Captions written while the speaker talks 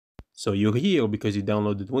So you're here because you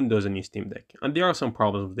downloaded Windows on your Steam Deck, and there are some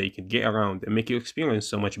problems that you can get around and make your experience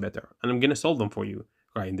so much better, and I'm gonna solve them for you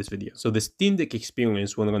right in this video. So the Steam Deck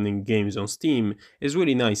experience when running games on Steam is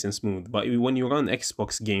really nice and smooth, but when you run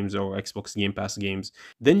Xbox games or Xbox Game Pass games,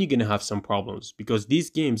 then you're gonna have some problems because these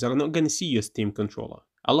games are not gonna see your Steam controller.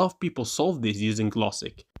 A lot of people solve this using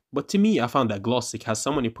glosic. But to me, I found that glosic has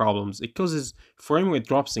so many problems. It causes frame rate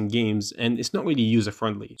drops in games and it's not really user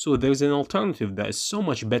friendly. So there's an alternative that is so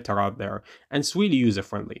much better out there and it's really user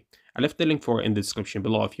friendly. I left the link for it in the description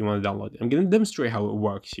below if you want to download it. I'm going to demonstrate how it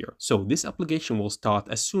works here. So this application will start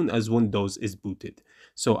as soon as Windows is booted.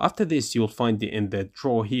 So after this, you'll find it in the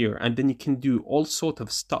drawer here, and then you can do all sort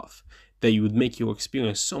of stuff that you would make your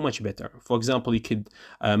experience so much better. For example, you could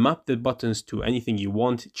map the buttons to anything you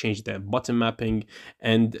want, change the button mapping,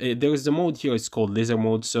 and there is a mode here, it's called laser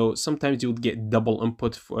mode. So sometimes you would get double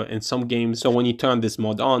input in some games. So when you turn this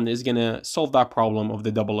mode on, it's gonna solve that problem of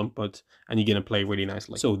the double input and you're gonna play really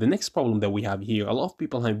nicely. So the next problem that we have here, a lot of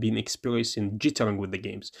people have been experiencing jittering with the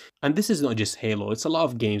games. And this is not just Halo, it's a lot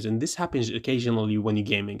of games, and this happens occasionally when you're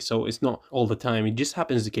gaming. So it's not all the time, it just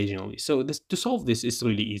happens occasionally. So to solve this is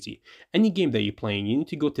really easy. Any game that you're playing, you need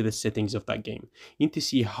to go to the settings of that game. You need to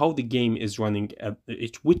see how the game is running,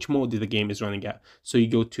 which mode the game is running at. So you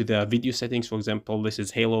go to the video settings, for example, this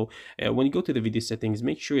is Halo. When you go to the video settings,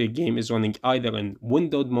 make sure your game is running either in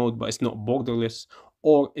windowed mode, but it's not borderless,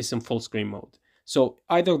 or it's in full screen mode. So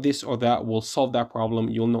either this or that will solve that problem.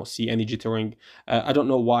 You'll not see any jittering. I don't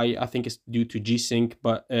know why. I think it's due to G-Sync,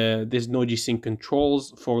 but there's no G-Sync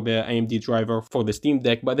controls for the AMD driver for the Steam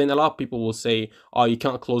Deck. But then a lot of people will say, oh, you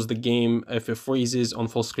can't close the game if it freezes on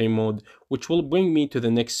full screen mode, which will bring me to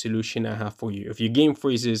the next solution I have for you. If your game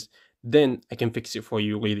freezes, then I can fix it for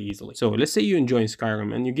you really easily. So let's say you're enjoying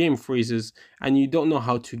Skyrim and your game freezes and you don't know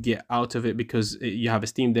how to get out of it because you have a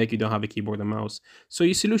Steam Deck, you don't have a keyboard and mouse. So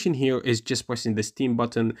your solution here is just pressing the Steam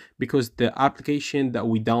button, because the application that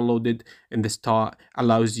we downloaded in the start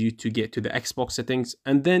allows you to get to the Xbox settings,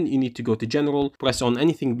 and then you need to go to General, press on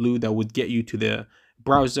anything blue that would get you to the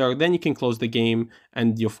browser, then you can close the game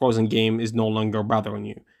and your frozen game is no longer bothering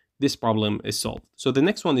you. This problem is solved. So the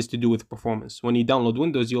next one is to do with performance. When you download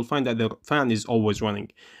Windows, you'll find that the fan is always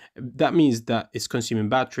running. That means that it's consuming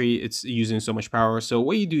battery, it's using so much power. So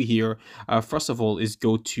what you do here, first of all, is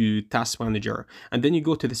go to Task Manager, and then you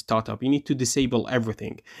go to the startup. You need to disable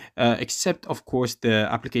everything, except of course the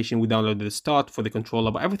application we downloaded the start for the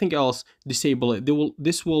controller, but everything else, disable it.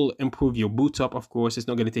 This will improve your boot up, of course. It's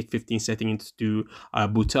not going to take 15 seconds to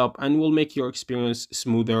boot up, and will make your experience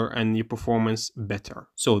smoother and your performance better.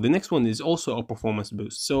 So the next one is also a performance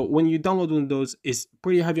boost. So when you download Windows, it's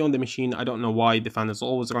pretty heavy on the machine. I don't know why the fan is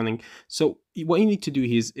always running. So what you need to do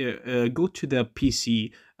is go to the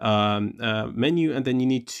PC menu, and then you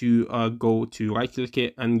need to go to right click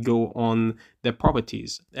it and go on the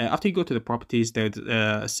properties. After you go to the properties, there's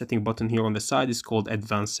a setting button here on the side. It's called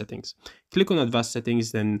advanced settings. Click on advanced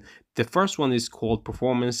settings, then the first one is called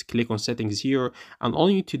performance. Click on settings here, and all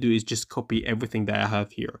you need to do is just copy everything that I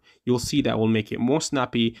have here. You'll see that will make it more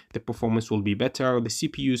snappy, the performance will be better, the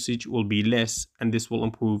CPU usage will be less, and this will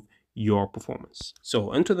improve your performance.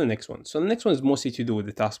 So onto the next one. So the next one is mostly to do with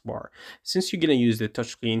the taskbar. Since you're gonna use the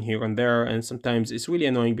touchscreen here and there, and sometimes it's really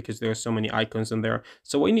annoying because there are so many icons in there.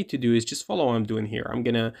 So what you need to do is just follow what I'm doing here. I'm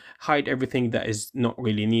gonna hide everything that is not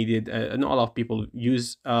really needed. Not a lot of people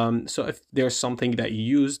use. So if there's something that you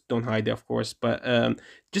use, don't hide it, of course. But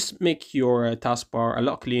just make your taskbar a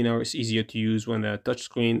lot cleaner. It's easier to use when a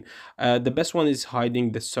touchscreen. The best one is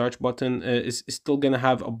hiding the search button. It's still gonna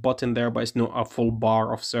have a button there, but it's not a full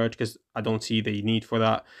bar of search, because I don't see the need for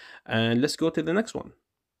that. And let's go to the next one.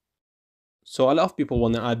 So a lot of people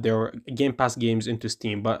want to add their Game Pass games into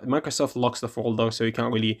Steam, but Microsoft locks the folder, so you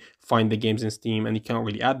can't really find the games in Steam and you can't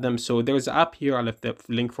really add them. So there's an app here. I left the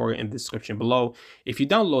link for it in the description below. If you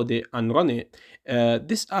download it and run it,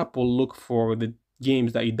 this app will look for the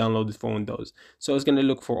games that you downloaded for Windows. So it's going to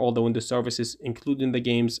look for all the Windows services, including the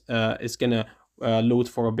games. It's going to load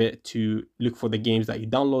for a bit to look for the games that you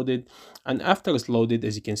downloaded, and after it's loaded,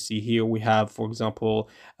 as you can see here, we have, for example,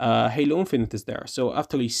 Halo Infinite is there. So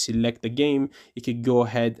after you select the game, you can go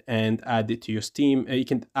ahead and add it to your Steam. You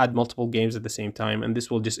can add multiple games at the same time, and this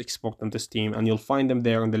will just export them to Steam, and you'll find them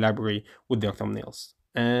there in the library with their thumbnails.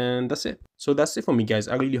 And that's it. So that's it for me, guys.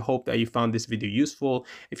 I really hope that you found this video useful.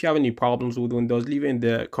 If you have any problems with Windows, leave it in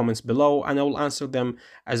the comments below and I will answer them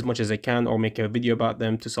as much as I can, or make a video about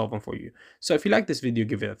them to solve them for you. So if you like this video,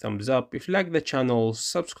 give it a thumbs up. If you like the channel,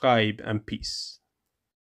 subscribe, and peace.